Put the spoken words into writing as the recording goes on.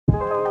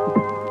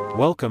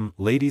Welcome,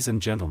 ladies and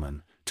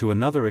gentlemen, to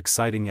another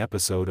exciting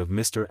episode of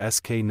Mr.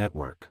 SK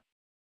Network.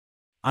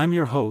 I'm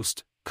your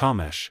host,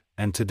 Kamesh,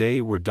 and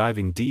today we're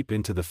diving deep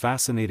into the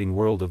fascinating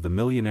world of the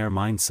millionaire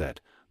mindset,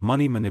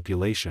 money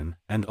manipulation,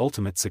 and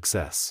ultimate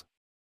success.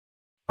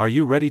 Are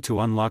you ready to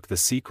unlock the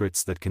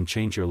secrets that can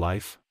change your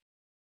life?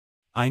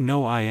 I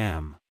know I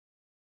am.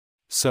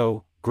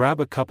 So, grab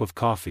a cup of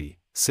coffee,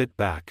 sit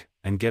back,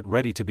 and get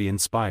ready to be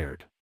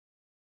inspired.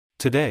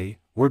 Today,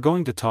 we're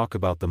going to talk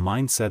about the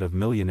mindset of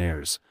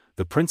millionaires,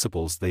 the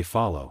principles they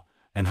follow,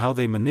 and how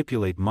they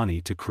manipulate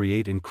money to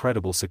create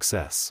incredible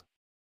success.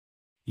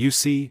 You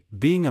see,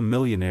 being a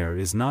millionaire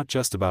is not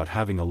just about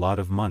having a lot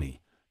of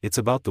money, it's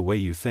about the way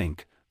you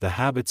think, the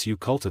habits you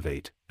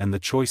cultivate, and the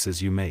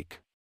choices you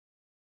make.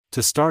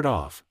 To start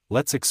off,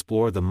 let's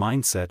explore the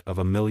mindset of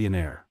a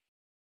millionaire.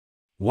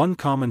 One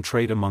common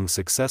trait among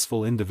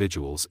successful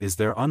individuals is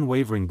their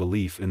unwavering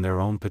belief in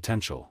their own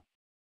potential.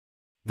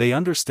 They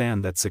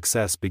understand that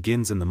success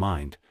begins in the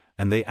mind,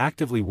 and they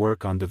actively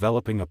work on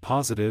developing a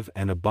positive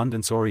and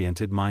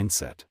abundance-oriented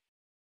mindset.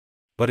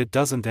 But it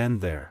doesn't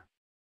end there.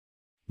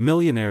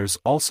 Millionaires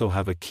also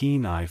have a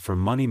keen eye for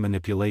money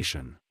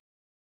manipulation.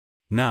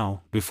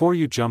 Now, before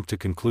you jump to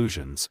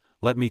conclusions,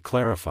 let me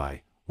clarify,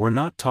 we're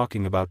not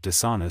talking about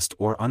dishonest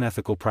or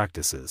unethical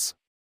practices.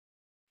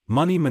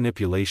 Money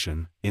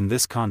manipulation, in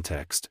this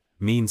context,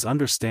 means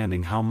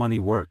understanding how money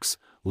works,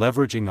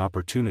 leveraging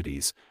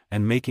opportunities,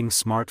 and making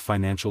smart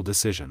financial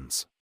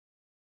decisions.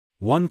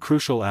 One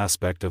crucial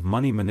aspect of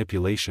money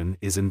manipulation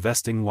is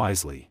investing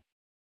wisely.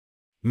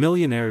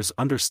 Millionaires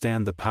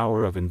understand the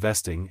power of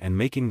investing and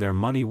making their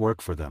money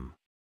work for them.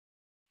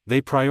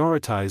 They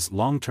prioritize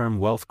long-term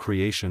wealth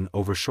creation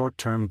over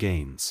short-term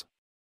gains.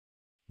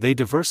 They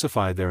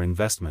diversify their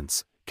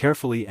investments,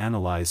 carefully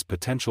analyze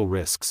potential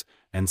risks,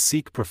 and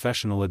seek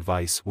professional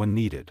advice when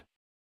needed.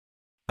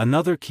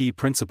 Another key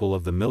principle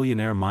of the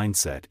millionaire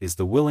mindset is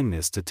the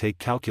willingness to take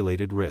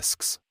calculated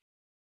risks.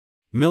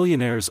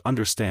 Millionaires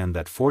understand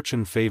that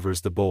fortune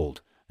favors the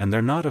bold, and they're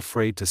not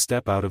afraid to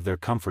step out of their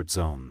comfort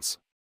zones.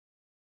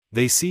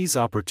 They seize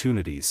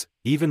opportunities,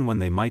 even when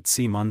they might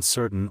seem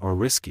uncertain or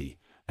risky,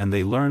 and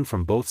they learn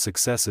from both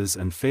successes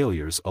and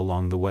failures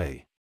along the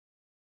way.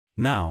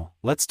 Now,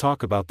 let's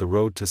talk about the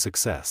road to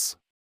success.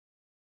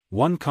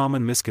 One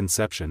common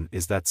misconception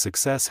is that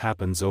success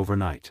happens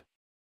overnight.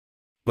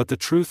 But the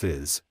truth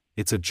is,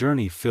 it's a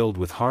journey filled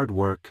with hard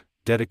work,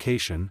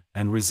 dedication,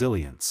 and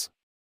resilience.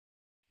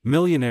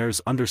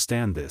 Millionaires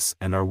understand this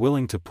and are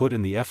willing to put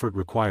in the effort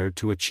required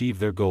to achieve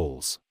their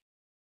goals.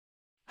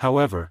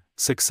 However,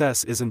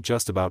 success isn't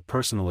just about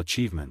personal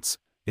achievements,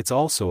 it's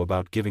also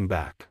about giving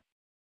back.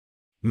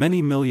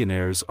 Many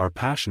millionaires are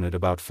passionate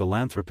about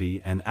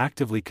philanthropy and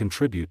actively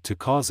contribute to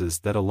causes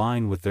that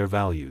align with their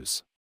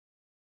values.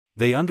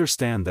 They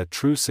understand that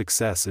true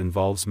success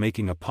involves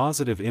making a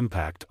positive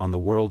impact on the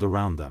world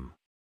around them.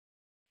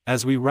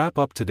 As we wrap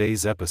up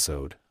today's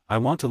episode, I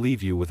want to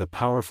leave you with a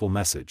powerful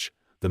message: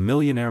 the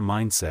millionaire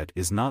mindset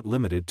is not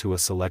limited to a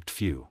select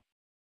few.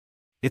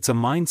 It's a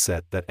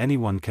mindset that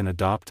anyone can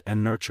adopt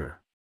and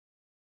nurture.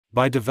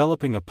 By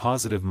developing a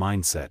positive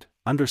mindset,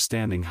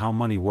 understanding how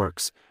money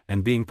works,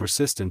 and being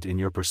persistent in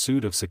your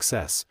pursuit of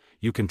success,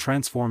 you can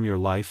transform your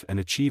life and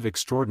achieve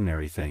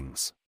extraordinary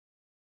things.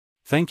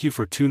 Thank you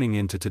for tuning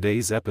in to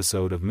today's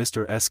episode of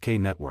Mr. SK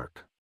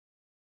Network.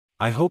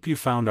 I hope you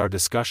found our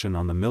discussion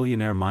on the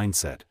millionaire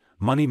mindset,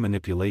 money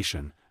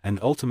manipulation, and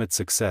ultimate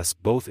success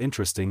both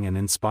interesting and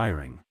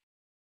inspiring.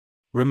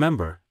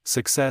 Remember,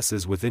 success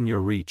is within your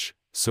reach,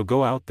 so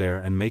go out there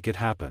and make it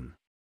happen.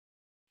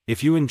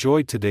 If you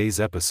enjoyed today's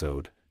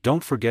episode,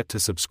 don't forget to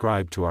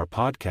subscribe to our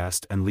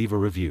podcast and leave a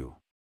review.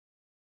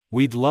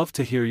 We'd love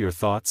to hear your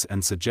thoughts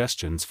and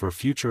suggestions for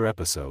future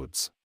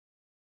episodes.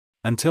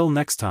 Until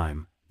next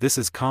time, this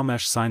is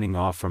Kamesh signing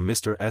off from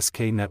Mr.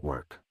 SK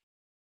Network.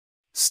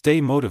 Stay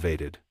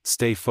motivated,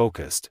 stay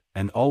focused,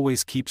 and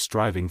always keep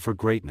striving for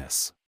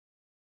greatness.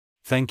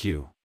 Thank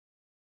you.